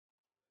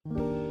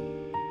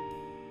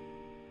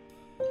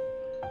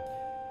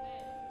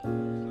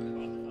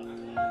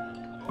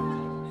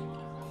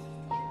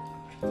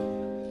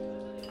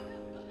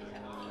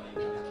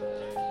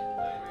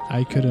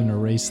I couldn't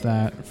erase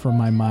that from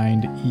my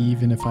mind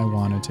even if I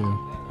wanted to.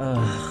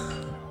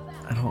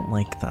 I don't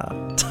like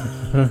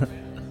that.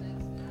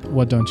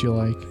 What don't you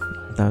like?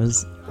 That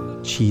was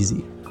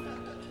cheesy.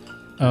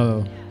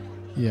 Oh,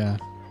 yeah.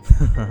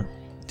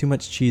 Too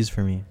much cheese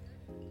for me.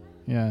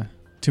 Yeah.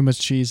 Too much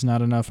cheese,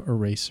 not enough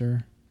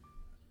eraser.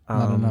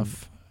 Not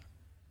enough.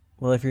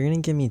 Well, if you're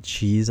going to give me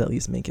cheese, at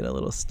least make it a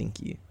little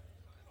stinky.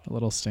 A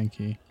little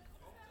stinky.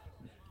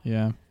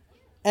 Yeah.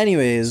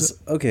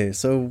 Anyways, okay,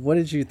 so what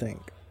did you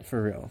think?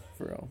 For real.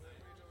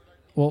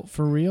 Well,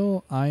 for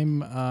real,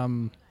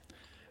 I'm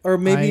Or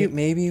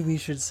maybe we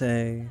should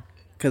say,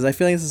 because I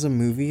feel like this is a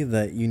movie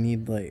that you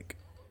need, like,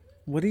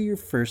 what are your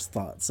first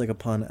thoughts, like,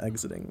 upon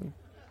exiting?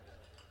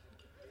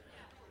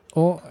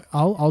 Well,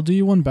 I'll do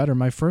you one better.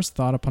 My first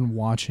thought upon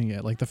watching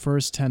it, like the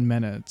first 10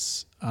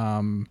 minutes,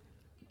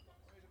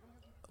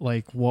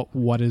 like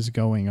what is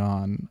going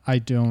on? I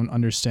don't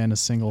understand a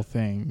single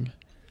thing.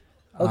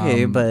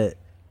 Okay, but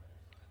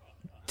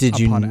did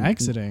you upon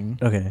exiting?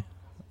 Okay.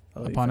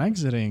 Upon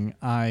exiting,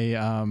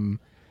 I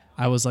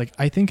was like,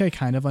 I think I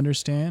kind of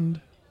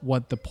understand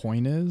what the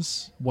point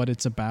is, what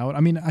it's about.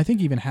 I mean, I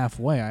think even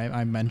halfway,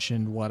 I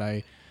mentioned what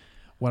I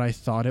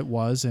thought it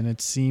was, and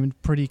it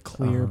seemed pretty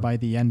clear by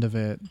the end of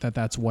it that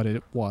that's what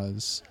it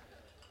was.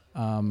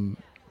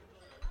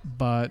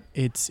 But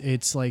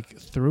it's like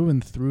through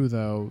and through,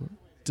 though,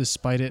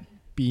 despite it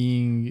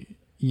being,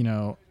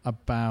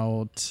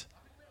 about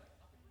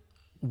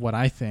what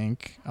I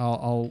think,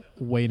 I'll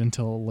wait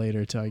until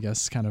later to, I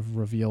guess, kind of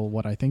reveal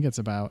what I think it's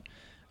about.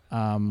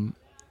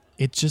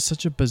 It's just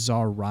such a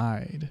bizarre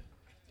ride.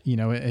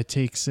 It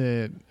takes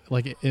it,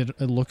 like, it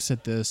looks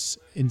at this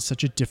in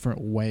such a different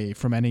way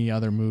from any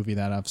other movie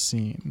that I've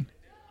seen.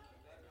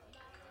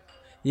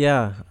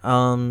 Yeah,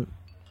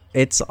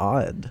 it's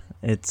odd.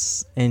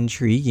 It's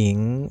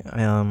intriguing.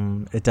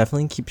 It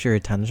definitely keeps your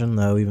attention,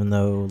 though, even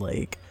though,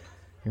 like,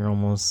 you're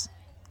almost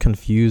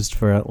confused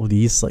for at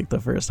least, like, the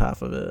first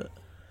half of it.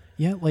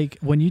 Yeah, like,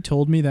 when you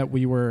told me that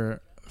we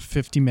were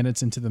 50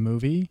 minutes into the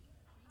movie,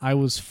 I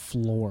was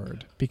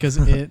floored because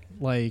it,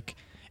 like...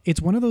 It's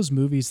one of those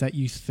movies that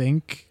you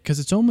think, because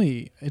it's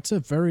a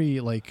very,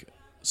 like,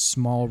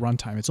 small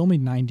runtime. It's only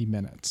 90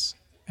 minutes,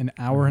 an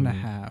hour and a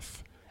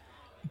half.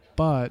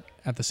 But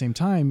at the same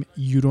time,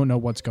 you don't know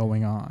what's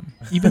going on.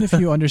 Even if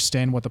you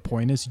understand what the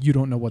point is, you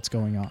don't know what's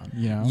going on,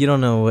 You don't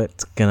know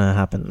what's going to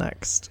happen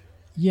next.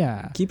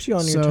 Yeah. Keeps you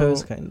on your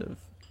toes, kind of.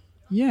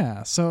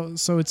 Yeah. So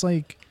it's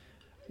like,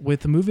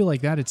 with a movie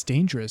like that, it's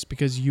dangerous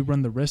because you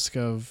run the risk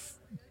of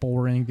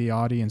boring the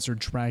audience or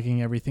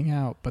dragging everything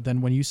out. But then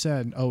when you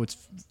said,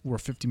 we're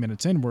 50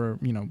 minutes in,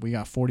 we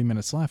got 40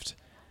 minutes left,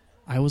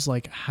 I was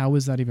like, how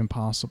is that even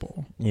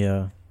possible?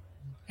 Yeah.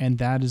 And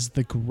that is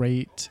the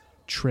great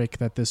trick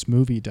that this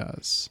movie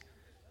does.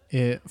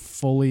 It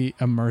fully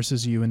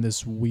immerses you in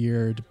this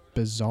weird,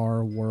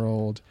 bizarre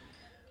world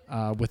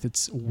with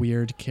its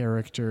weird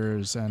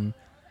characters, and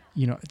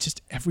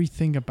just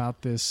everything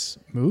about this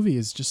movie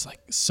is just,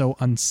 like, so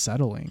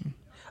unsettling.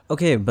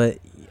 Okay, but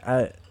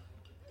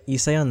you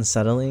say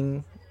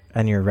unsettling,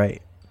 and you're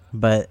right.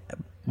 But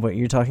what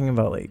you're talking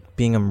about, like,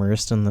 being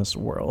immersed in this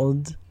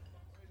world,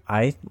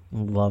 I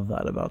love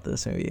that about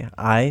this movie.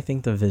 I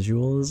think the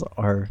visuals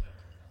are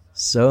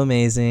so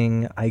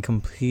amazing. I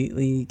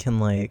completely can,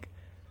 like,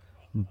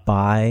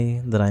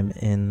 buy that I'm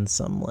in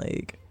some,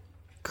 like,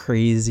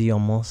 crazy,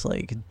 almost,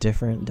 like,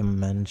 different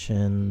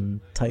dimension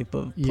type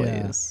of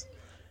place. Yeah.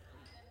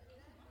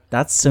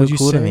 That's so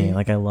cool to me.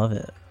 Like, I love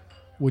it.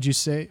 Would you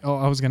say... Oh,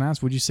 I was going to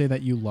ask, would you say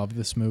that you love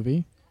this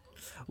movie?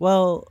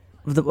 Well,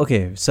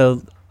 okay,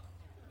 so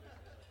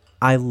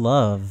I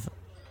love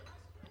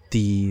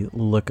the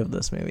look of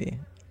this movie.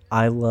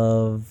 I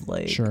love,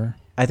 like... Sure.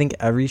 I think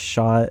every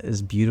shot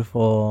is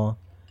beautiful.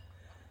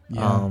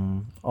 Yeah.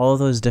 All of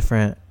those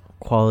different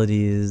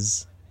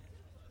qualities,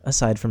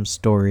 aside from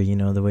story,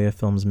 the way a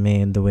film's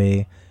made, the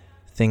way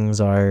things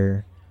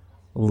are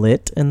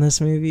lit in this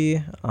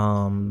movie.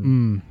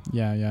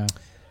 Yeah.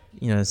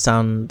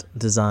 Sound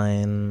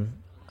design,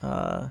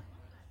 et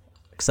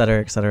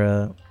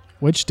cetera.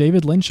 Which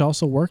David Lynch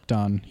also worked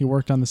on. He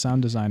worked on the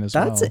sound design as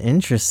well. That's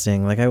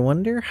interesting. Like, I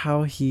wonder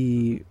how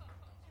he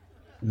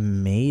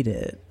made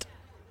it.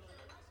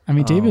 I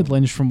mean, David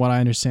Lynch, from what I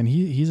understand,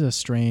 he's a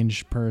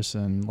strange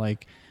person.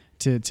 Like,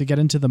 to get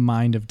into the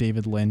mind of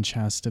David Lynch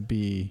has to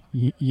be,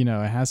 it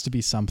has to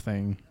be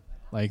something.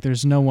 Like,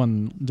 there's no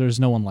one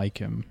like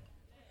him.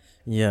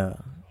 Yeah.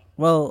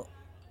 Well,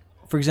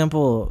 for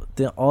example,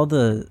 all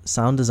the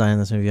sound design in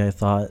this movie I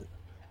thought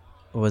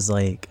was,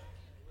 like,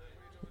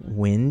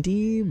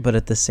 windy, but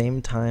at the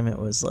same time it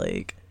was,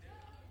 like,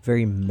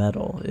 very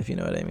metal, if you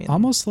know what I mean.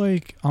 Almost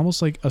like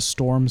a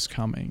storm's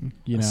coming,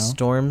 A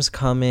storm's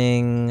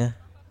coming.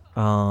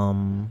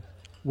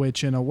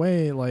 Which in a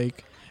way,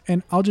 like,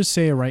 and I'll just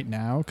say it right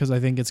now because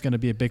I think it's going to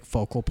be a big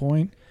focal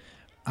point.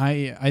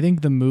 I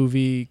think the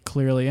movie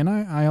clearly, and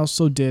I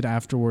also did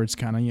afterwards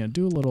kind of,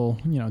 do a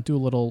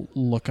little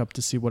look up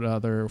to see what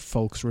other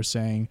folks were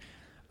saying.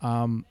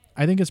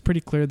 I think it's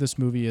pretty clear this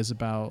movie is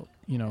about,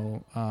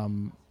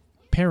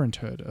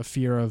 parenthood, a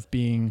fear of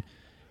being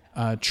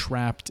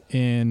trapped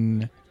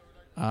in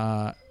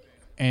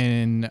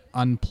an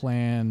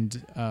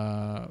unplanned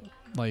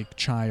like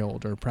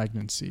child or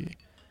pregnancy.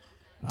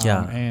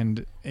 Yeah.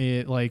 And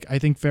it, like, I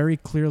think very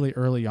clearly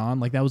early on,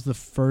 like that was the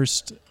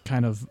first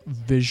kind of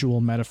visual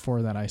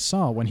metaphor that I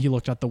saw when he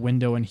looked out the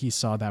window and he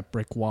saw that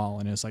brick wall,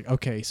 and it was like,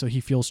 okay, so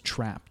he feels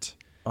trapped.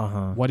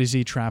 What is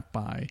he trapped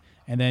by?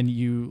 And then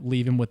you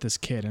leave him with this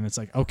kid, and it's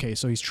like, okay,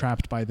 so he's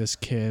trapped by this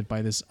kid,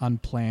 by this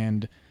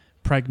unplanned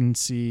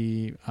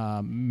pregnancy,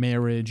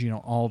 marriage,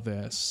 all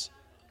this.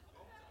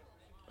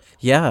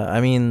 Yeah,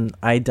 I mean,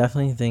 I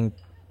definitely think,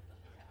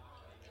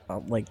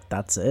 like,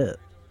 that's it.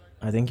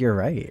 I think you're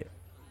right.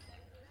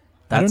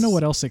 I don't know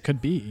what else it could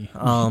be,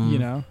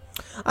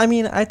 I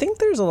mean, I think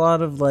there's a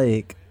lot of,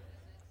 like,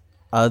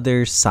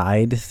 other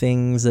side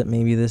things that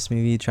maybe this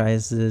movie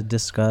tries to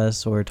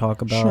discuss or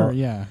talk about. Sure,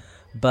 yeah.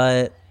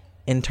 But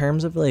in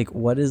terms of, like,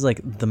 what is,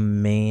 like, the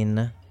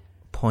main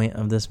point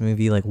of this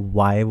movie, like,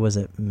 why was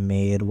it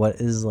made?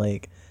 What is,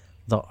 like,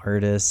 the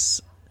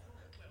artist's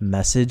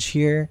message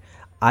here?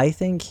 I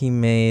think he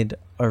made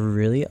a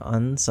really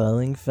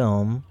unsettling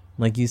film,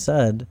 like you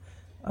said,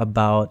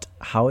 about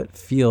how it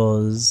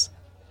feels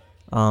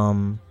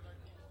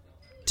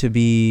to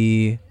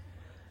be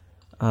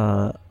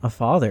a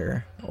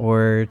father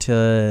or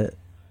to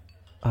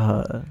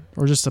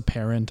or just a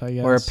parent, I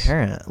guess. Or a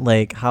parent.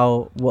 Like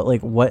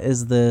what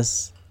is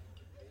this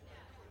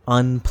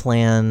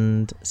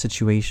unplanned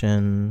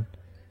situation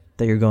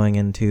that you're going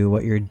into,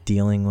 what you're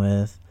dealing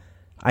with?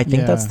 I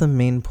think that's the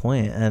main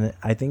point, and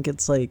I think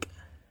it's like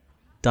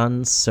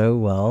done so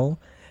well.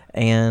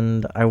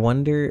 And I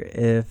wonder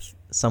if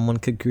someone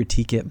could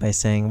critique it by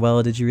saying,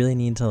 well, did you really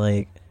need to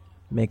like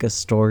make a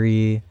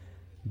story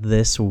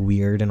this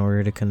weird in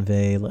order to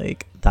convey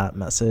like that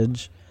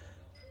message?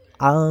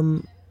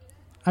 I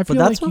feel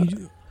like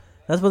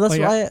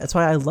that's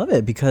why I love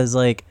it, because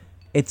like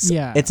it's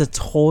a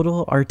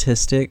total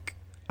artistic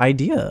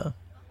idea.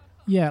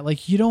 Yeah,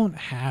 like you don't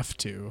have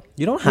to.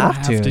 You don't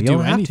have to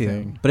do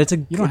anything. But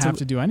you don't have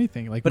to do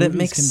anything. Like, but it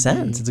makes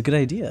sense. It's a good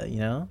idea, you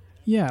know?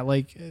 Yeah,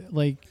 like.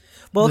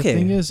 Well, okay. The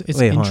thing is, it's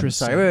wait,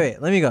 interesting. Sorry,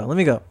 wait. Let me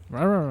go.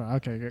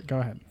 Okay, go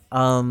ahead.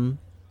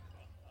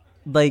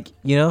 Like,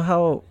 you know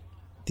how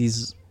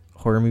these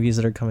horror movies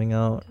that are coming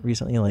out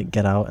recently, like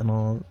Get Out and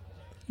all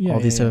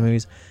these type of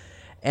movies,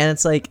 and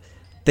it's like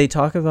they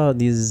talk about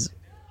these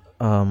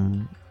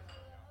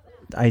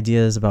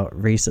ideas about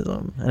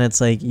racism, and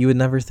it's like you would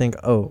never think,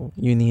 oh,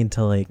 you need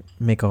to like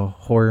make a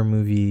horror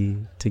movie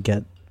to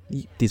get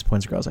these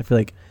points across. I feel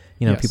like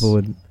people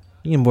would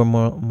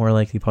more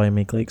likely probably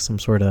make like some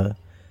sort of,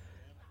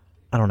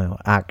 I don't know,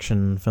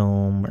 action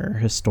film or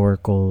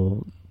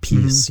historical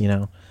piece,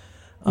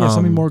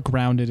 something more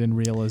grounded in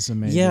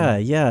realism, maybe.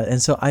 Yeah.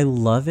 And so I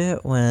love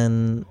it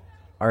when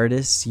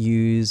artists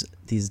use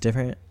these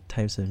different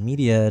types of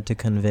media to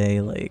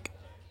convey like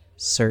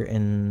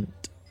certain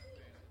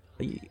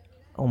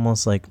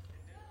almost like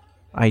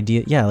like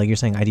you're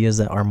saying, ideas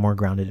that are more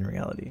grounded in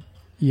reality.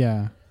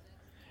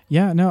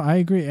 No, I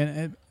agree.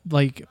 And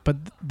but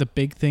the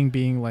big thing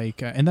being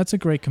like, and that's a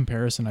great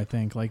comparison, I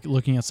think, like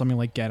looking at something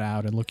like Get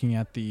Out and looking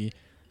at the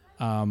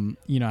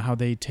how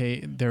they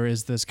there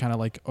is this kind of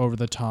like over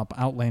the top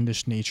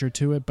outlandish nature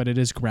to it, but it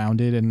is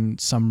grounded in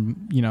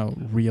some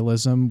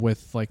realism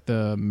with like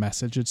the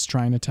message it's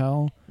trying to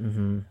tell.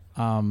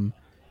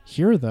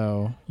 Here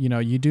though,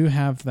 you do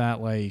have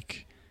that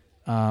like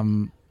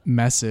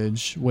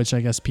message, which I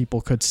guess people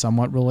could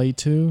somewhat relate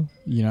to,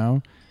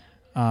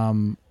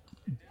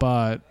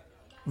 but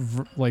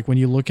like when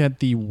you look at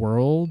the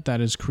world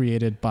that is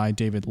created by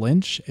David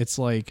Lynch, it's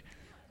like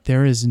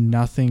there is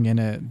nothing in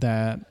it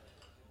that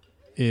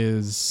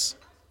is,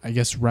 I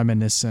guess,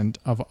 reminiscent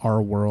of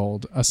our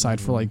world, aside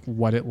for like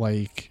what it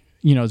like,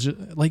 just,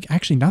 like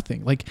actually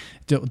nothing, like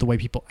the way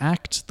people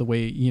act, the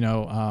way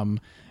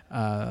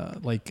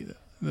like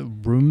the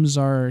rooms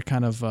are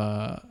kind of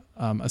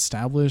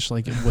established,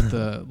 like with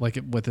the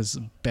with his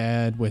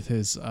bed, with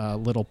his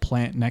little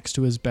plant next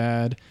to his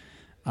bed,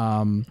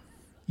 the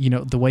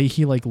way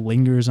he like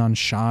lingers on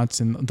shots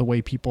and the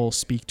way people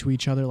speak to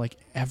each other, like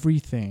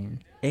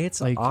everything.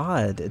 It's like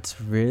odd.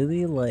 It's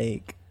really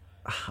like,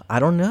 I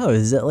don't know.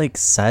 Is it like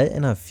set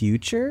in a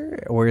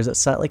future, or is it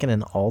set like in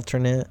an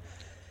alternate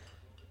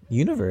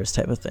universe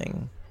type of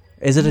thing?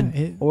 Is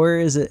it or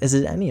is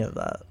it any of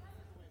that?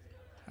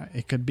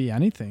 It could be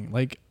anything.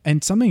 Like,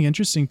 and something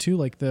interesting too,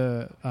 like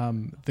the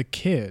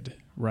kid,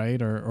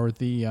 right, or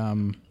the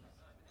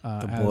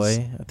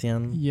boy at the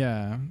end.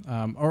 Yeah.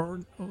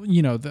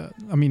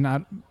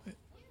 Not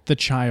the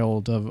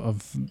child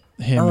of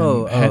him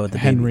and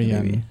Henry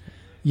baby,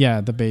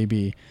 and the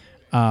baby.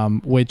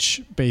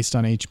 Which, based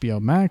on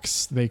HBO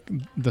Max,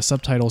 the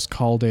subtitles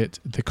called it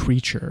The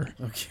Creature.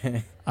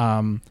 Okay.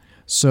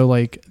 So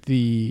like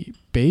the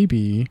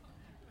baby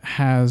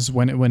has,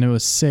 when it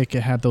was sick,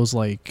 it had those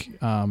like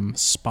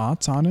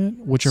spots on it,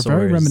 which are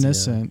very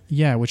reminiscent.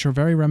 Yeah, which are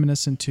very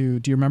reminiscent to.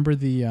 Do you remember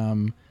the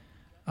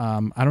I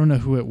don't know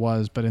who it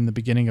was, but in the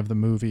beginning of the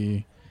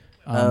movie,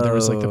 there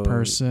was like the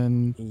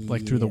person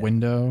like through the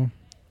window.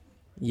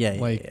 Yeah.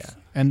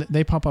 and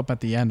they pop up at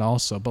the end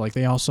also, but like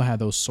they also had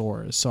those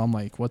sores. So I'm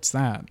like, what's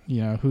that?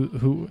 You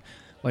know,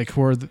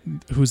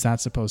 who's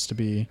that supposed to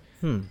be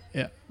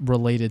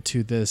related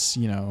to this,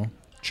 you know,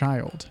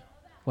 child?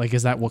 Like,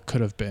 is that what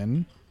could have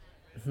been?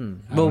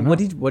 Well,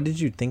 what did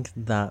you think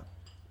that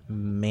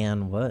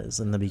man was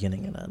in the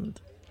beginning and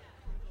end?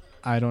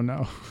 I don't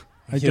know.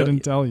 I couldn't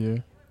tell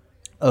you.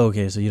 Oh,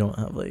 okay, so you don't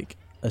have like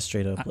a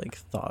straight up like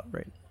thought,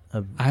 right?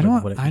 I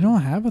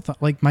don't have a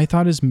thought. Like, my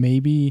thought is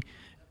maybe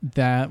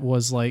that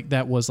was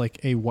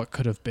like a what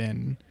could have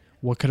been,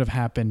 what could have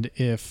happened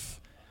if,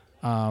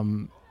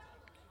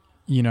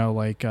 you know,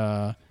 like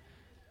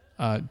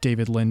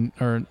David Lynn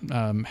or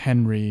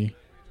Henry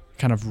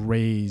kind of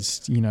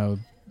raised, you know,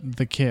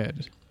 the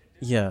kid.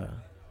 Yeah.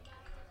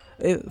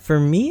 For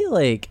me,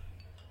 like,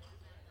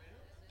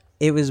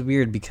 it was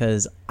weird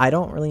because I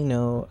don't really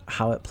know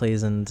how he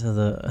plays into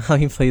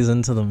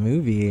the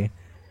movie.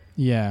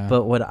 Yeah.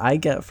 But what I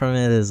get from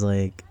it is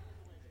like,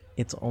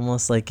 it's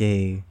almost like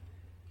a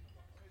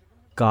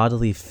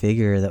godly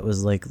figure that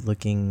was like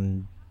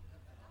looking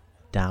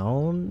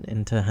down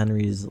into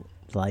Henry's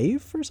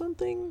life or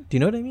something. Do you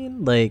know what I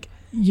mean? Like,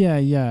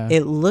 yeah.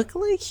 It looked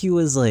like he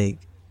was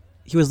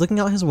looking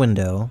out his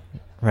window,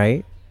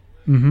 right?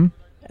 Mm-hmm.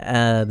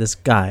 This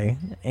guy,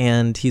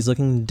 and he's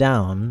looking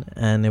down,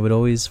 and it would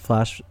always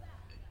flash.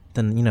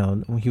 Then, you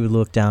know, he would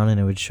look down and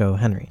it would show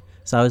Henry.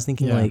 So I was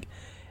thinking, like,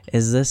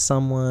 is this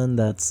someone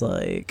that's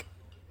like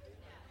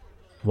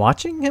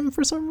watching him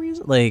for some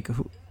reason? Like,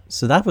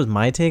 so that was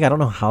my take. I don't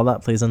know how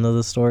that plays into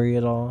the story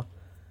at all.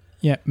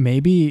 Yeah,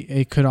 maybe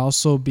it could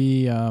also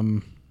be. I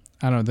don't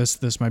know.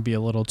 This might be a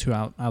little too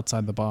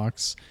outside the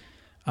box.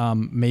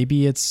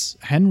 Maybe it's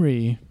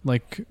Henry,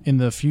 like in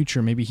the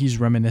future. Maybe he's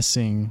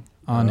reminiscing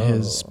on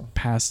his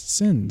past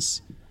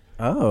sins.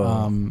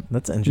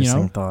 That's an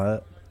interesting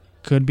thought.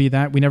 Could be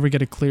that. We never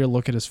get a clear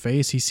look at his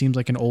face. He seems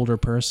like an older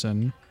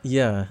person.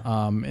 Yeah.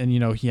 And you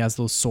know, he has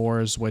those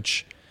sores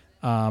which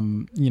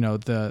you know,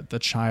 the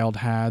child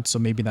had, so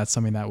maybe that's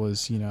something that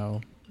was, you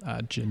know,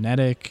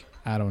 genetic.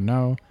 I don't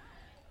know.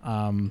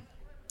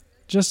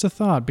 Just a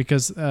thought,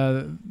 because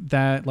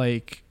that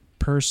like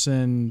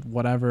person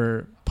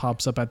whatever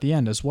pops up at the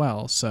end as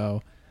well,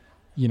 so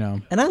you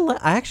know. And I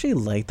actually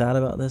like that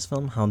about this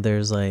film, how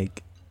there's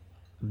like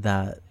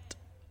that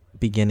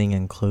beginning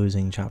and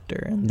closing chapter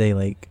and they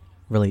like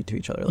relate to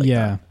each other like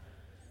that.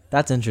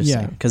 That's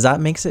interesting, because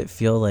that makes it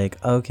feel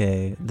like,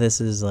 okay,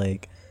 this is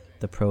like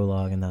the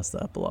prologue and that's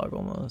the epilogue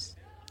almost.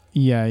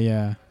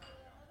 Yeah,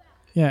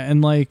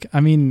 and like,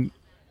 I mean,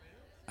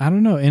 I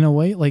don't know, in a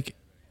way, like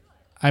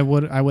I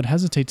would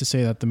hesitate to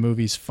say that the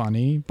movie's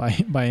funny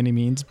by any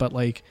means, but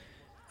like,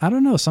 I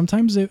don't know,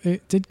 sometimes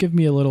it did give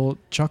me a little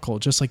chuckle,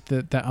 just like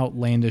the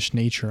outlandish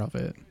nature of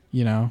it,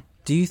 you know?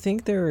 Do you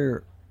think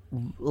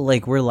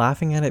we're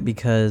laughing at it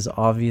because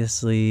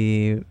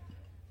obviously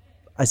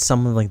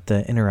some of like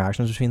the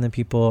interactions between the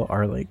people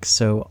are like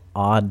so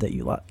odd that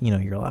you're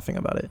laughing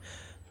about it,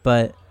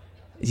 but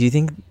do you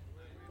think,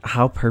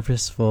 how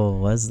purposeful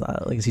was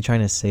that? Like, is he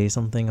trying to say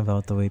something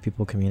about the way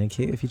people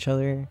communicate with each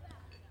other?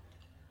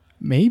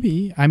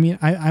 Maybe. I mean,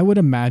 I would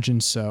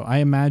imagine so. I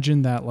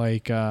imagine that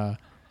like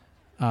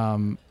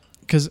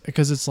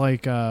because it's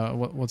like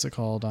what's it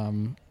called,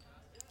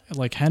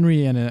 like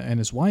Henry and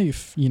his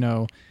wife, you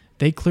know,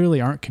 they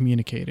clearly aren't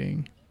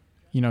communicating.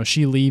 You know,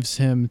 she leaves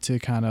him to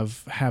kind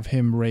of have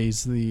him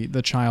raise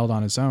the child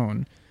on his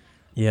own.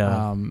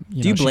 Yeah.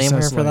 Do you blame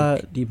her for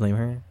that? Do you blame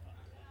her?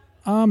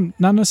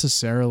 Not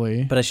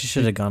necessarily. But she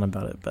should have gone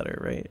about it better,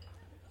 right?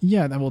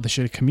 Yeah, well, they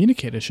should have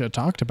communicated, should have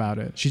talked about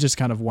it. She just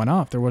kind of went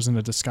off. There wasn't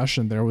a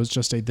discussion. There was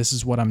just this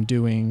is what I'm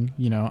doing,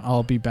 you know,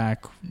 I'll be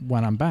back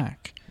when I'm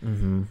back.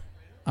 Mm-hmm.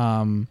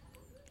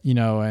 You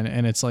know,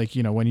 and it's like,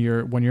 you know, when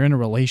you're in a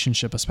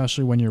relationship,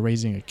 especially when you're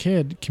raising a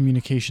kid,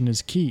 communication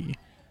is key.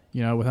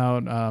 You know,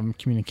 without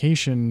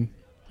communication,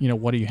 you know,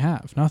 what do you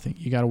have? Nothing.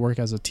 You got to work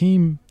as a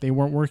team. They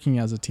weren't working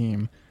as a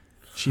team.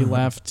 She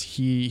left.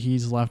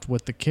 He's left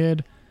with the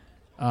kid,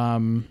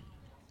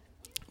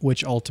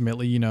 which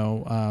ultimately, you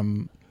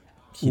know,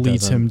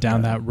 leads him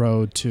down that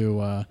road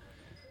to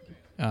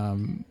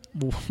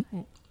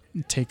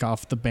take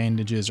off the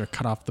bandages or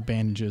cut off the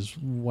bandages,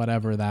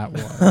 whatever that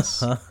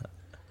was.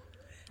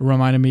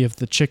 Reminded me of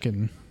the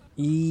chicken.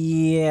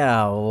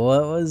 Yeah,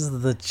 what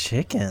was the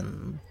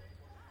chicken?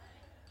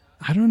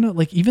 I don't know.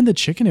 Like, even the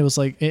chicken, it was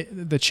like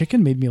the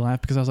chicken made me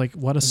laugh because I was like,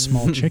 "What a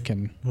small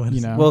chicken!"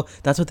 You know. Well,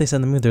 that's what they said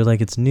in the movie. They're like,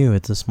 "It's new.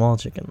 It's a small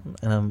chicken."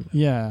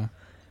 Yeah,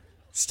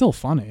 it's still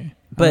funny,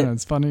 but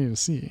it's funny to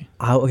see.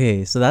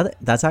 Okay, so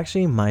that's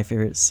actually my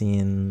favorite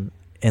scene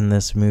in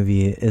this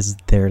movie is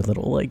their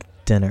little like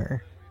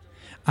dinner.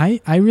 I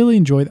really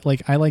enjoyed,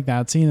 like, I like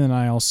that scene, and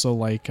I also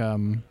like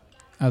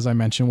as I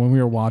mentioned when we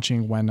were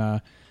watching,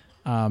 when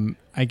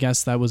I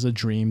guess that was a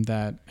dream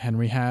that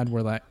Henry had,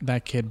 where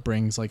that kid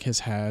brings like his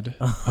head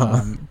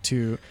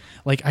to,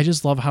 like, I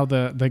just love how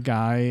the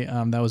guy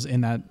that was in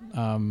that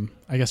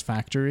I guess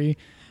factory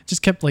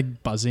just kept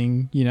like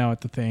buzzing, you know, at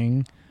the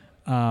thing.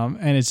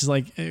 And it's just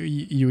like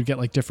you would get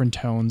like different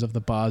tones of the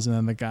buzz,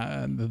 and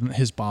then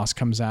his boss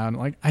comes out, and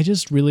like I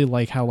just really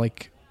like how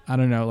like I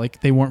don't know,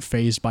 like they weren't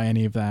phased by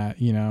any of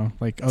that, you know,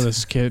 like oh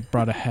this kid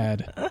brought a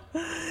head,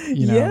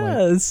 you know, yeah,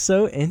 like, it's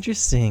so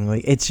interesting.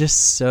 Like it's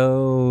just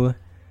so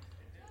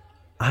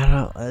I don't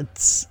know.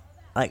 It's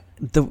like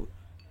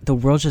the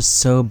world's just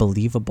so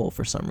believable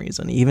for some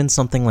reason. Even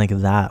something like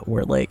that,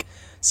 where like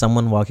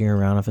someone walking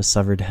around with a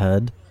severed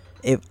head,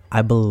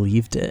 I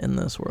believed it in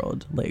this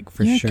world, like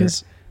for sure.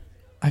 Because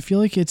I feel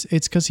like it's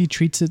because he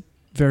treats it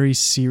very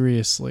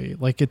seriously.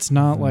 Like it's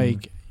not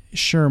like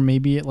sure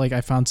maybe like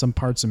I found some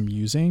parts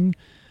amusing,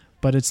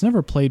 but it's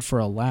never played for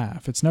a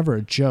laugh. It's never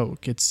a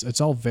joke.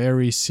 It's all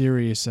very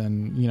serious,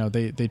 and you know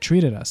they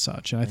treat it as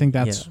such. And I think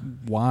that's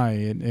why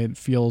it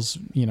feels,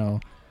 you know,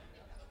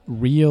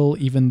 real,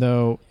 even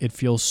though it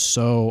feels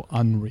so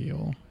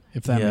unreal,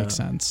 if that makes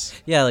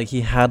sense. Yeah, like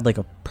he had like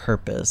a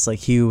purpose. Like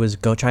he was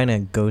trying to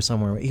go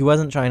somewhere. He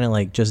wasn't trying to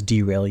like just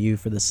derail you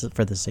for the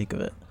sake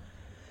of it.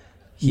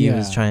 He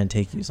was trying to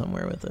take you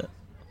somewhere with it.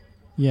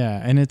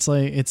 Yeah, and it's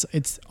like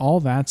it's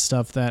all that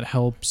stuff that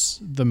helps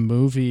the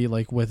movie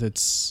like with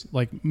its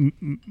like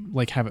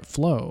like have it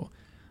flow.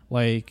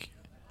 Like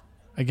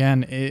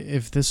again,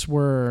 if this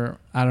were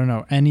I don't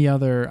know any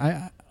other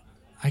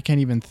I can't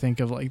even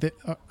think of like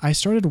I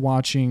started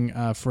watching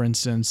for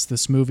instance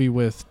this movie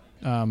with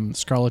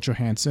Scarlett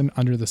Johansson,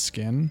 Under the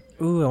Skin.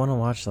 Ooh, I want to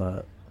watch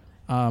that.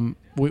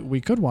 We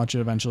could watch it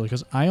eventually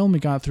because I only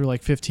got through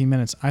like 15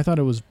 minutes. I thought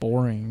it was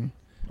boring.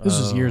 This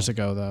was years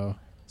ago though,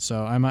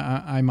 so I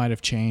might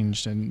have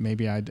changed and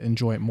maybe I'd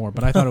enjoy it more.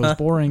 But I thought it was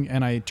boring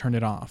and I turned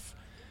it off.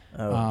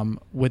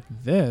 With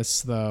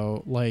this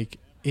though, like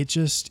it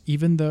just,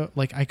 even though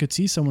like I could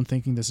see someone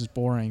thinking this is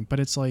boring, but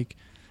it's like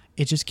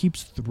it just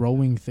keeps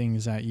throwing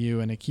things at you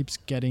and it keeps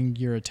getting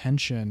your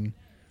attention,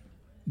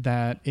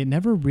 that it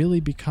never really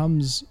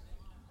becomes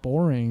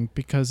boring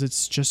because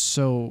it's just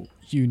so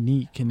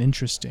unique and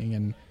interesting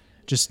and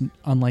just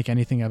unlike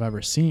anything I've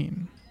ever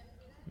seen.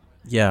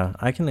 Yeah,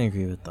 I can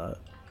agree with that.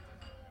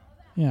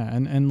 Yeah,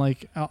 and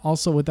like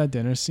also with that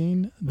dinner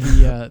scene,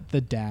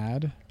 the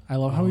dad, I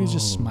love how he's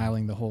just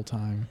smiling the whole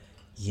time.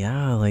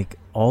 Yeah, like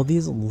all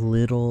these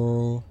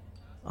little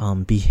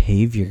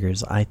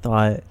behaviors I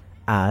thought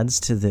adds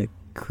to the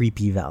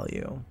creepy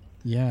value.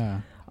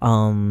 Yeah.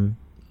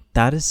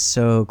 That is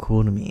so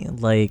cool to me.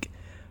 Like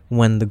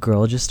when the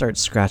girl just starts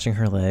scratching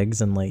her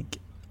legs and like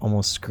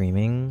almost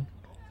screaming.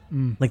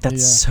 Like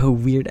that's so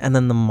weird. And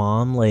then the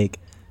mom like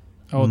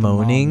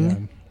moaning. The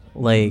mom,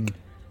 like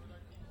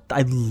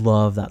I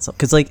love that stuff.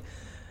 Cause like,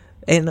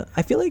 and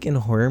I feel like in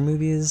horror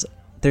movies,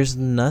 there's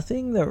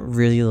nothing that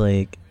really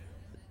like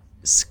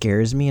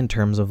scares me in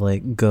terms of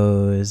like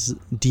ghosts,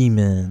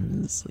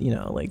 demons, you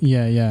know, like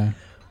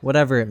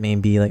whatever it may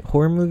be. Like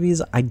horror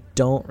movies, I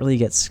don't really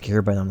get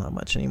scared by them that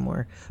much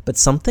anymore. But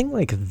something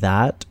like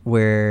that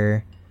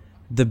where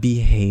the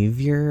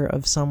behavior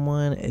of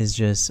someone is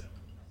just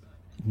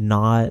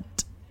not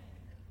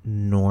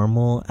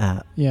normal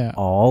at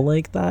all,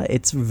 like that,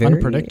 it's very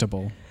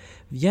unpredictable.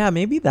 Yeah,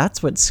 maybe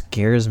that's what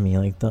scares me,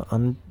 like the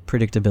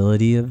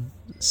unpredictability of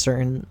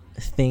certain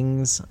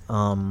things.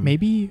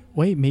 Maybe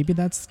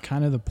that's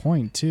kind of the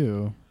point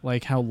too,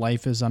 like how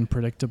life is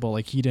unpredictable.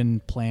 Like he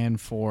didn't plan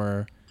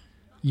for,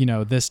 you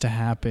know, this to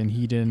happen.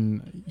 He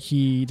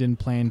didn't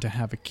plan to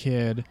have a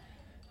kid,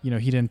 you know,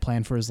 he didn't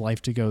plan for his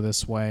life to go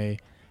this way.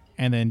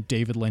 And then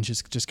David Lynch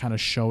is just kind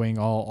of showing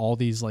all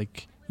these,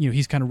 like, you know,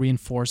 he's kind of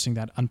reinforcing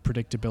that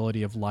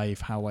unpredictability of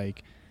life, how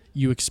like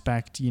you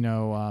expect, you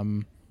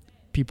know,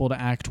 people to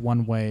act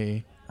one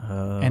way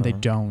and they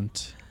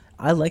don't.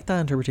 I like that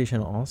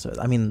interpretation also.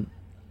 I mean,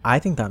 I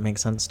think that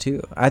makes sense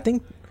too. I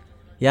think,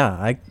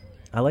 I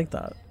like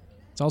that.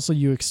 It's also,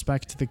 you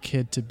expect the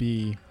kid to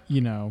be,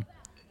 you know,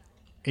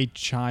 a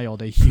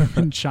child, a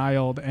human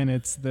child, and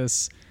it's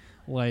this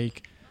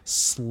like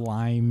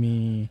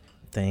slimy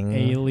thing,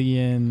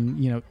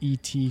 alien, you know,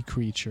 ET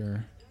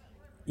creature.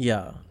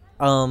 Yeah.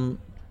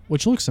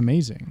 Which looks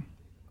amazing.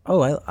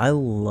 Oh, I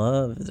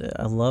loved it.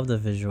 I love the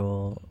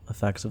visual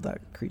effects of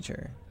that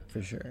creature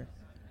for sure.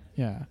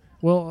 Yeah.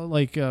 Well,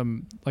 like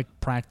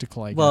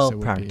practical, I guess. Well, it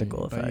would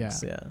practical be.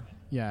 effects,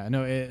 Yeah.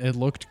 No, it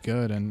looked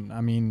good, and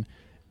I mean,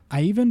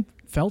 I even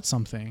felt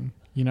something.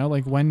 You know,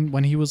 like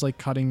when he was like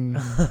cutting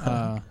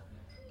the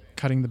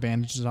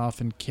bandages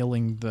off and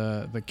killing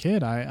the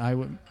kid, I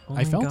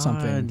felt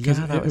something because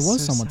it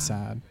was somewhat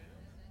sad.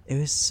 It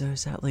was so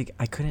sad. Like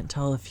I couldn't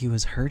tell if he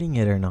was hurting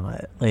it or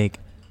not. Like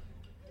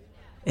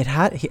it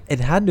had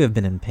to have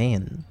been in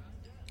pain,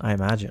 I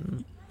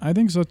imagine. I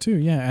think so too.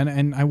 Yeah,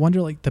 and I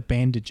wonder, like, the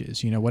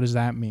bandages. You know, what does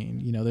that mean?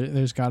 You know,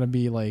 there's got to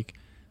be like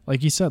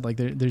you said, like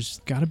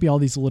there's got to be all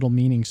these little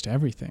meanings to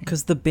everything.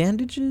 Because the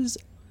bandages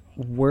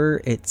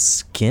were its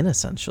skin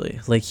essentially.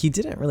 Like he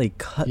didn't really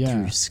cut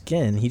through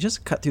skin. He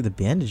just cut through the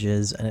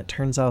bandages, and it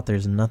turns out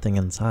there's nothing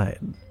inside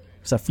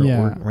except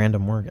for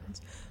random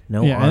organs.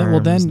 No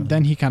arms. Well,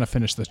 then he kind of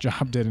finished the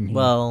job, didn't he?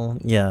 Well,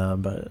 yeah,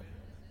 but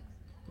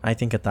I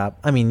think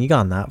I mean, you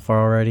gone that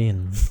far already,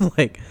 and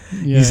like,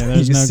 Yeah,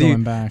 there's no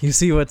going back. You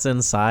see what's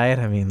inside.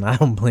 I mean, I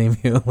don't blame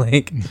you.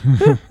 Like,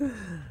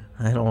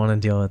 I don't want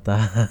to deal with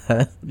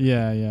that.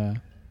 Yeah.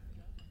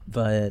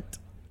 But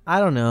I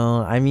don't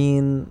know. I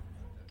mean,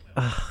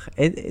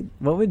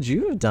 what would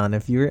you have done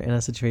if you were in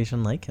a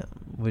situation like him?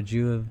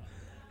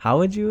 How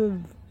would you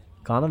have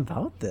gone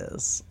about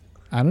this?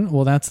 I don't know.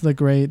 Well, that's the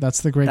great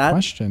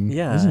question.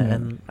 Yeah, isn't it?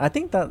 and I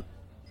think that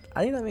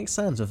makes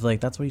sense. If like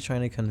that's what he's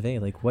trying to convey.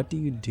 Like, what do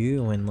you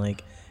do when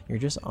like you're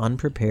just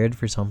unprepared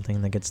for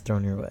something that gets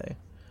thrown your way?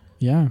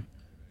 Yeah.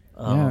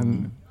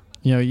 And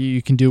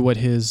you can do what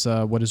his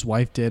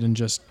wife did and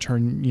just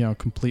turn,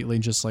 completely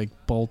just like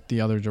bolt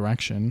the other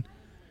direction.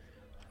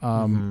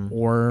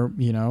 Or,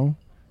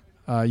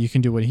 you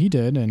can do what he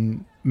did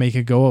and make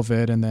a go of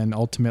it, and then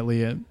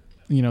ultimately it,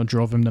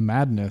 drove him to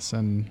madness,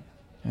 and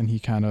he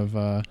kind of,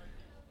 did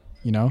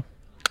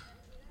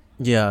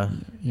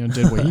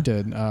what he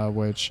did,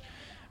 which,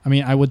 I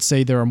mean, I would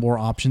say there are more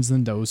options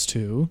than those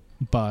two,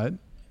 but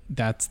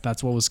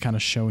that's what was kind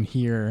of shown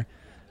here.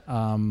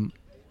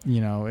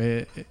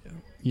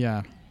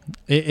 Yeah.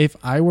 If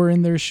I were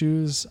in their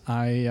shoes,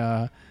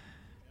 I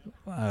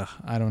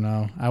don't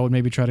know. I would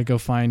maybe try to go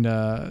find.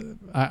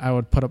 I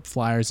would put up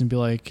flyers and be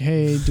like,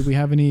 "Hey, do we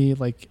have any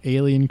like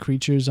alien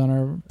creatures on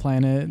our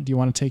planet? Do you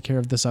want to take care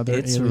of this other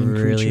it's alien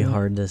creature?" It's really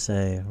hard to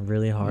say.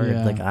 Really hard.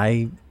 Yeah. Like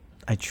I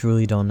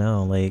truly don't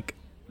know. Like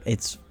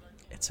it's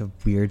a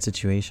weird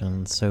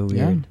situation. So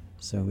weird. Yeah.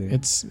 So weird.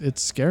 It's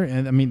scary,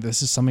 and I mean,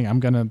 this is something I'm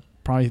gonna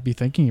probably be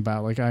thinking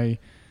about. Like I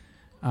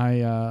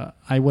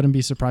wouldn't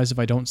be surprised if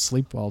I don't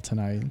sleep well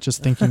tonight,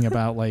 just thinking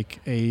about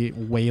like a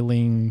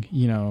wailing,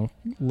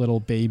 little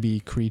baby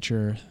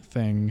creature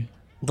thing.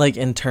 Like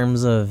in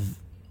terms of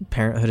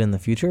parenthood in the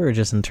future, or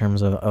just in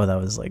terms of, that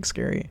was like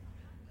scary?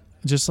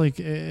 Just like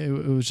it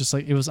was just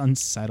like, it was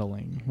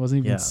unsettling. It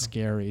wasn't even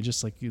scary.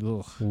 Just like,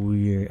 ugh.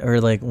 Weird. Or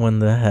like when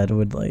the head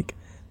would like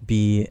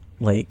be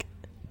like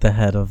the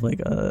head of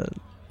like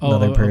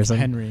another person. Of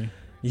Henry.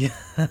 Yeah.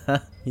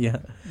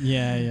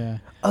 Yeah.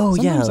 Oh,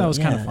 sometimes yeah. That was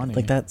kind of funny.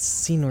 Like that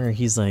scene where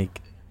he's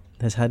like,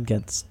 his head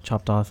gets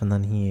chopped off and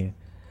then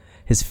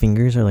his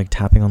fingers are like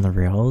tapping on the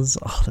rails.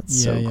 Oh,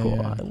 that's so cool.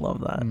 Yeah. I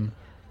love that.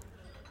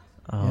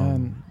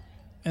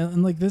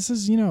 And like, this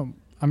is,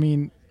 I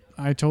mean,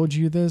 I told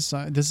you this.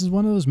 This is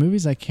one of those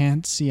movies I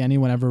can't see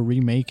anyone ever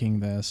remaking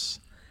this.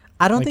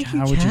 I don't think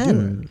you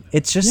can.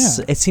 It's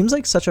just, it seems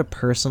like such a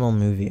personal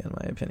movie in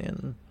my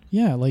opinion.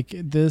 Yeah, like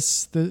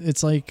it's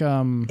like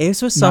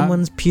it was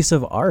someone's piece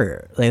of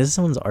art. Like this is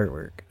someone's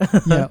artwork.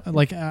 Yeah,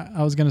 like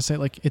I was gonna say,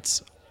 like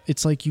it's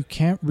like you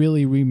can't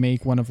really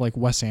remake one of like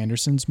Wes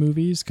Anderson's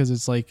movies because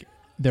it's like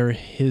they're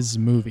his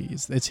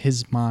movies. It's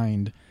his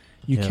mind.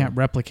 You can't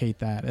replicate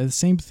that. And the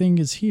same thing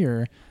is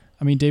here.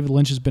 I mean, David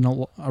Lynch has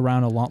been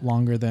around a lot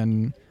longer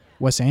than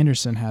Wes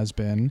Anderson has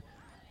been,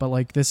 but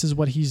like this is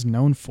what he's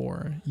known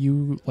for.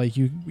 You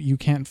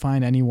can't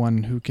find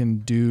anyone who can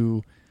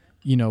do,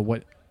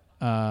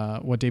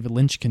 what David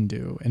Lynch can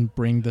do and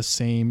bring the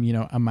same,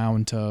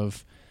 amount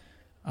of,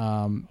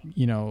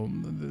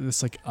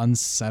 this like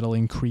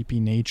unsettling, creepy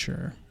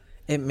nature.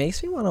 It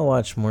makes me want to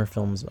watch more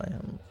films by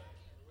him.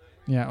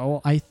 Yeah.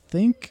 Well, I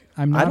think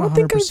I don't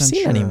think I've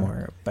seen any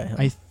more by him.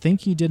 I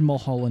think he did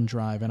Mulholland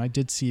Drive, and I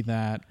did see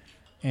that.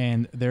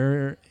 And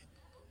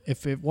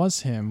if it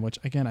was him, which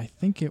again I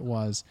think it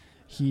was,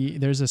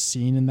 there's a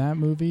scene in that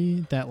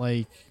movie that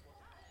like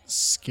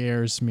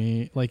scares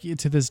me, like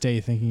to this day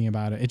thinking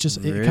about it. It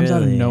just it comes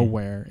out of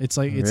nowhere. It's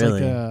like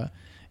because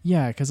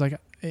like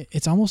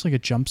it's almost like a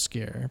jump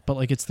scare, but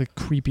like it's the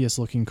creepiest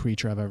looking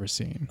creature I've ever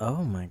seen.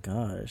 Oh my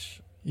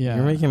gosh. Yeah,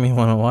 you're making me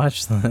want to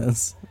watch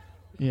this.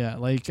 Yeah,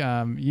 like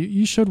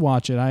you should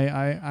watch it.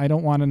 I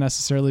don't want to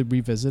necessarily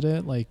revisit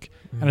it, like,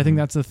 and I think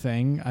that's the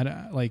thing.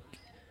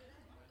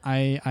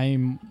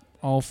 I'm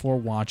all for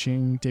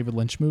watching David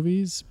Lynch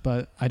movies,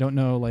 but I don't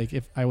know like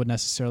if I would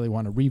necessarily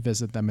want to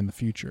revisit them in the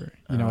future.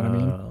 You know what I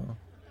mean?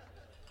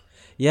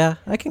 Yeah,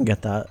 I can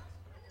get that.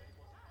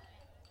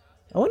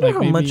 I wonder like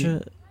how much.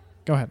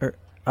 Go ahead.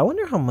 I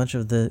wonder how much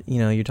of the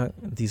you're talking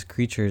these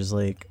creatures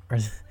like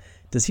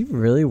does he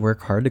really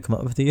work hard to come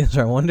up with these?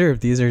 Or I wonder if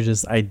these are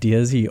just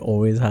ideas he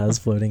always has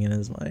floating in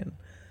his mind.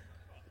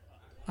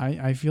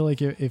 I feel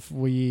like if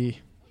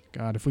we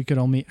could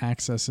only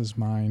access his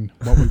mind,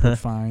 what we would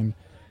find.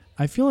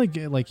 I feel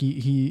like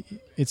he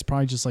it's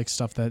probably just like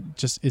stuff that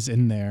just is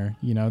in there,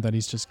 that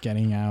he's just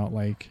getting out,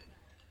 like,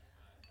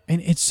 and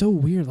it's so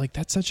weird. Like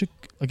that's such a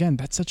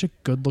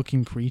good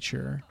looking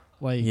creature.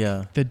 Like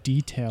the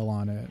detail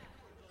on it.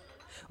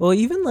 Well,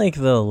 even like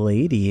the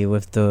lady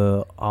with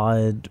the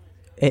odd,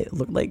 it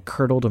looked like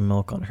curdled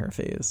milk on her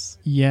face.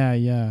 Yeah.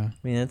 I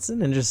mean, it's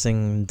an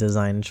interesting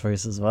design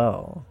choice as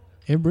well.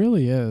 It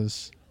really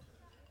is.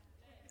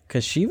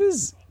 Cause she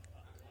was,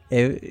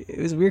 it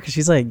was weird because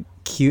she's like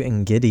cute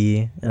and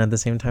giddy, and at the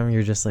same time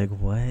you're just like,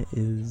 what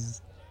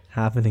is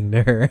happening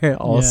to her?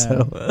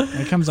 Also,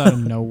 it comes out of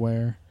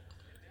nowhere.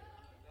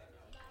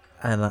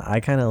 And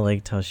I kind of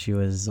liked how she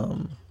was.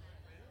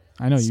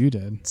 I know you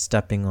did.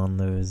 Stepping on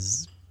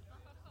those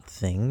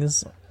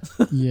things.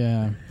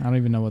 Yeah, I don't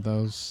even know what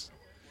those.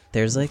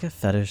 There's like a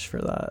fetish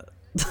for that.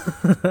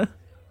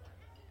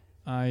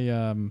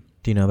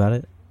 Do you know about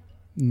it?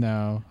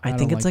 No. I don't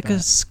think it's like a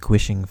that.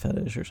 squishing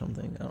fetish or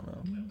something. I don't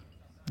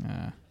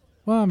know.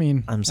 Well, I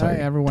mean, I'm sorry.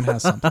 everyone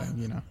has something,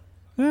 you know.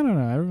 I don't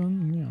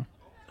know.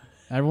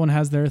 Everyone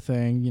has their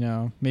thing, you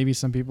know. Maybe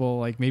some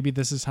people maybe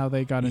this is how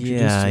they got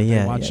introduced to it.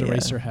 They watched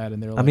Eraserhead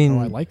and they were like, "Oh,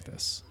 I like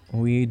this."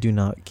 We do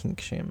not kink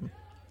shame.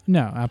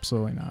 No,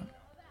 absolutely not.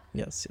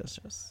 Yes.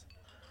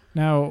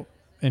 Now,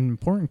 an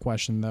important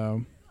question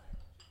though: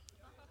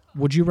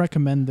 would you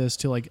recommend this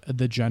to like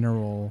the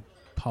general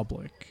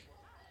public?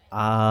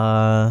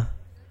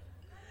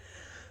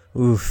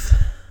 Oof.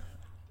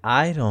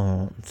 I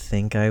don't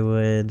think I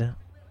would.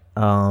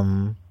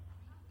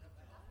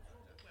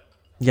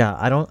 Yeah,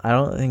 I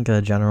don't think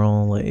a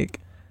general like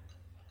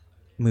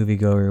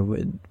moviegoer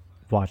would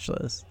watch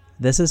this.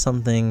 This is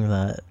something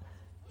that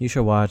you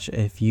should watch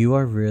if you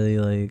are really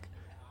like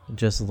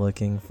just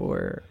looking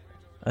for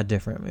a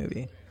different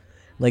movie.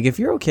 Like if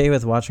you're okay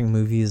with watching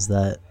movies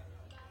that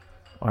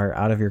are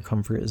out of your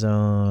comfort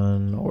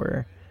zone,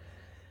 or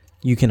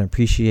you can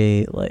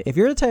appreciate, like if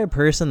you're the type of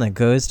person that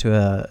goes to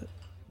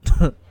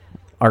a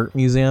art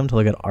museum to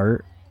look at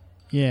art,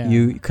 yeah,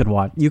 you could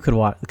watch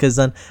because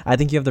then I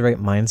think you have the right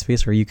mind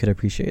space where you could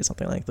appreciate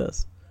something like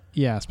this.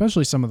 Yeah,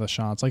 especially some of the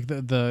shots, like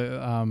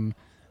the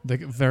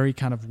very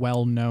kind of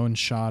well-known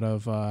shot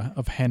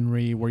of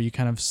Henry, where you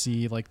kind of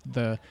see like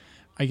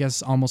I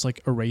guess almost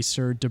like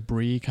eraser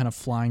debris kind of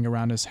flying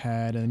around his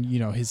head, and you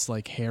know his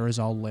like hair is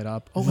all lit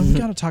up. Oh, and we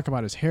got to talk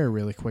about his hair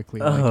really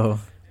quickly. Oh,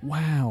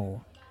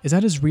 wow, is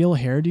that his real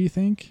hair? Do you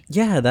think?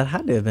 Yeah, that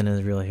had to have been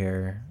his real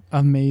hair.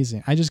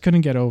 Amazing. I just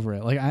couldn't get over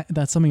it. Like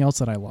that's something else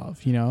that I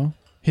love. You know,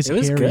 his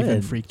hair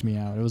even freaked me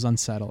out. It was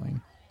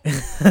unsettling.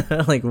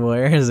 Like,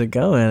 where is it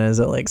going? Is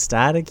it like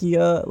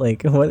staticky?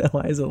 Like, what?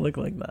 Why does it look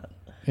like that?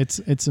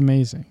 It's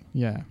amazing.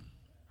 Yeah.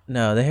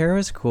 No, the hair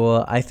was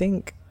cool. I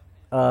think,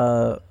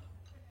 I'm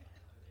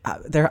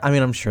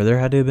sure there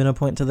had to have been a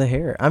point to the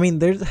hair. I mean,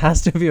 there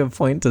has to be a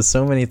point to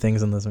so many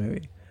things in this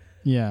movie.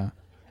 Yeah.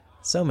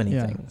 So many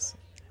things.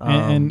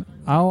 And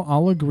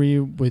I'll agree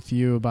with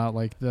you about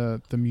like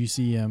the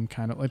museum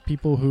kind of like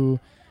people who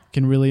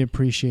can really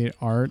appreciate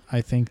art.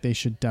 I think they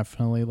should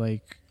definitely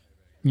like,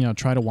 you know,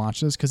 try to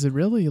watch this because it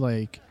really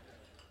like,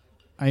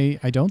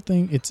 I don't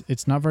think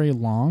it's not very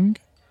long,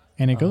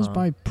 and it goes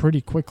by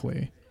pretty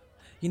quickly.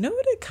 You know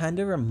what it kind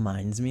of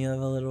reminds me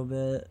of a little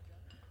bit?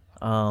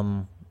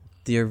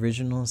 The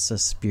original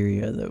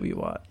Suspiria that we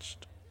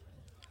watched.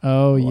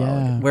 Oh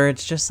yeah, where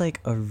it's just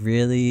like a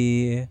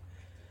really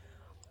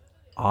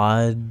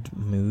odd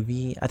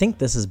movie. I think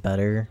this is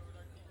better,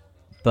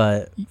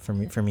 but for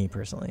me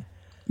personally,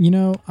 you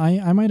know,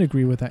 I might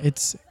agree with that.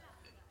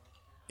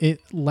 It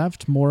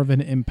left more of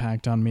an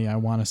impact on me, I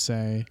want to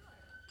say,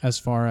 as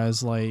far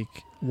as like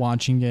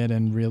watching it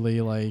and really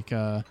like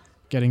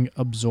getting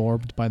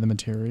absorbed by the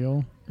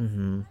material.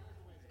 Mm-hmm.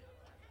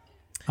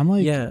 I'm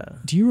like,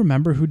 do you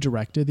remember who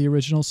directed the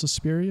original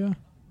Suspiria?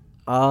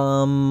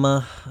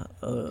 I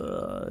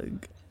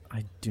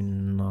do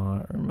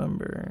not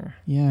remember.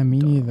 Yeah, me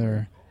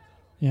neither.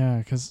 Yeah,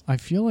 because I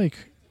feel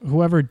like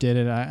whoever did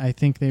it, I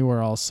think they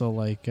were also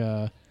like,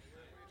 you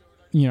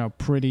know,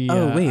 pretty.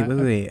 Oh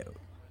wait.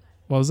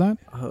 What was that?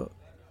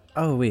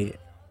 Oh wait,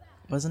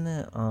 wasn't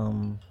it? I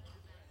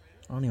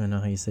don't even know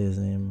how you say his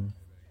name.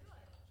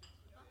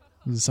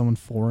 Is it someone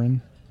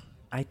foreign?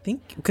 I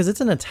think because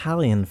it's an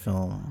Italian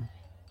film,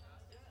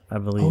 I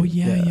believe. Oh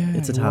yeah,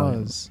 it's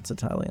Italian. It's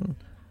Italian.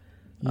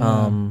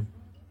 Yeah.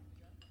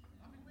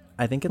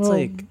 I think it's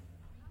like,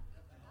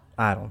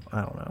 I don't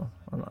know.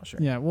 I'm not sure.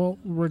 Yeah. Well,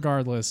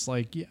 regardless,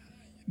 like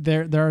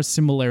there are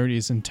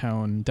similarities in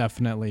tone,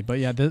 definitely. But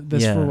yeah,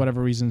 this for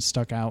whatever reason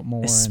stuck out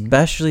more.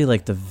 Especially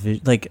like the way.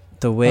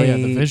 Oh yeah,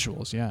 the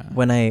visuals. Yeah.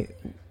 When I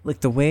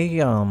like the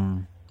way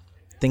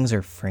things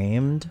are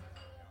framed,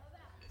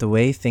 the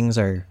way things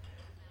are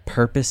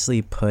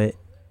purposely put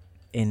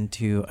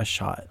into a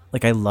shot.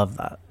 Like I love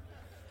that.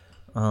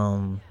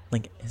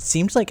 Like it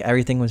seems like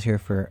everything was here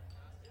for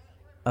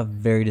a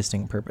very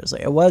distinct purpose.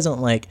 Like it wasn't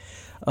like,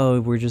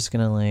 oh, we're just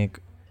gonna like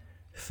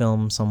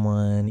film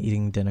someone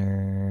eating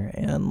dinner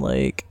and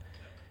like,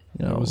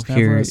 you know, it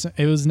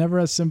was never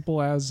as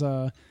simple as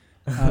the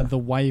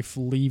wife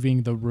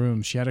leaving the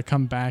room. She had to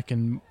come back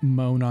and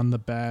moan on the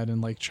bed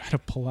and like try to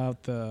pull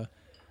out the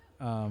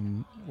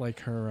like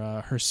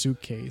her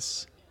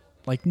suitcase.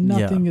 Like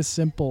nothing is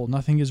simple.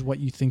 Nothing is what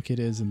you think it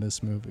is in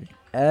this movie.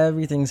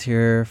 Everything's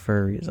here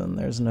for a reason.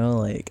 There's no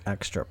like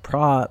extra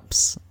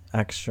props,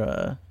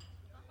 extra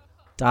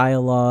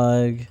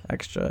dialogue,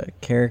 extra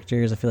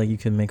characters. I feel like you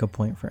could make a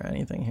point for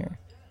anything here,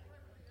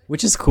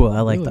 which is cool.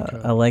 I like really that.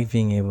 Cool. I like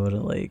being able to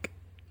like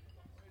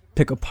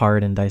pick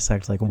apart and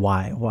dissect like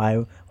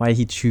why did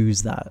he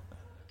choose that.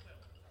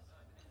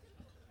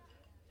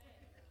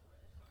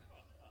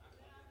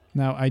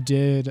 Now I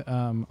did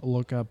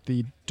look up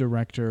the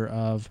director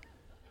of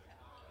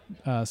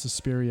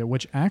Suspiria,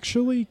 which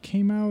actually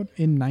came out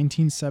in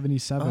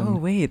 1977. Oh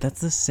wait,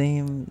 that's the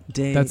same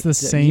day. That's the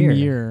same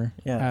year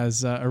Yeah.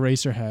 as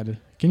Eraserhead.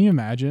 Can you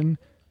imagine?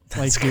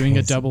 That's like doing a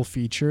crazy. double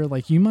feature?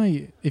 Like you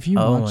might, if you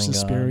Oh watch my God.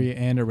 Suspiria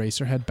and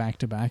Eraserhead back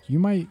to back, you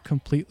might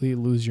completely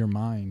lose your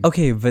mind.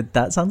 Okay, but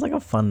that sounds like a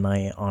fun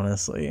night,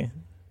 honestly.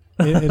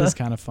 It is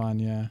kind of fun,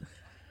 yeah.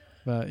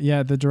 But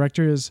yeah, the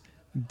director is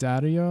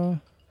Dario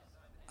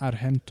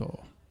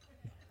Argento.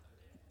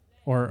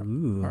 Or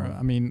Ooh.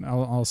 I mean,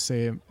 I'll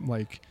say it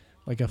like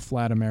a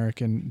flat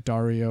American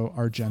Dario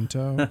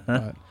Argento,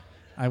 but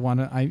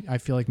I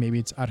feel like maybe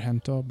it's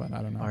Argento, but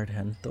I don't know.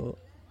 Argento.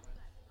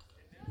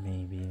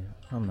 Maybe.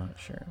 I'm not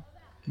sure.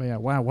 But yeah,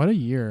 wow, what a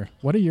year!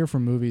 What a year for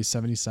movies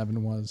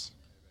 77 was.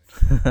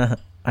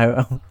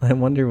 I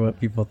wonder what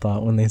people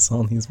thought when they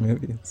saw these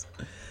movies.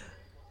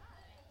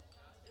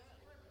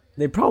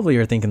 They probably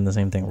are thinking the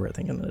same thing we're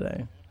thinking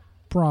today.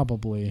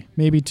 Probably,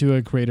 maybe to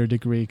a greater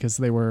degree because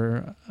they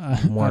were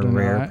More I don't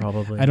rare, know.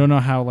 probably. I don't know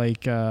how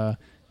like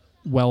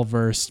well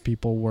versed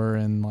people were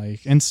in like,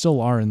 and still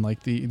are in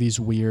like these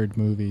weird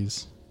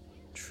movies.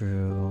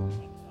 True.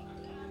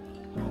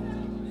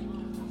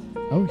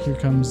 Oh, here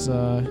comes.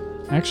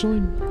 Actually,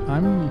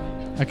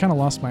 I kind of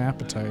lost my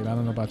appetite. I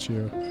don't know about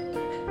you.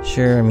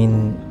 Sure, I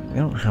mean, we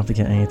don't have to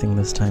get anything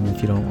this time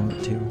if you don't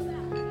want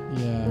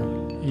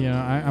to.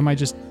 Yeah. I might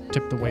just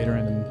tip the waiter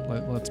in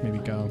and let's maybe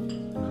go.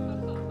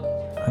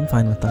 I'm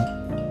fine with that.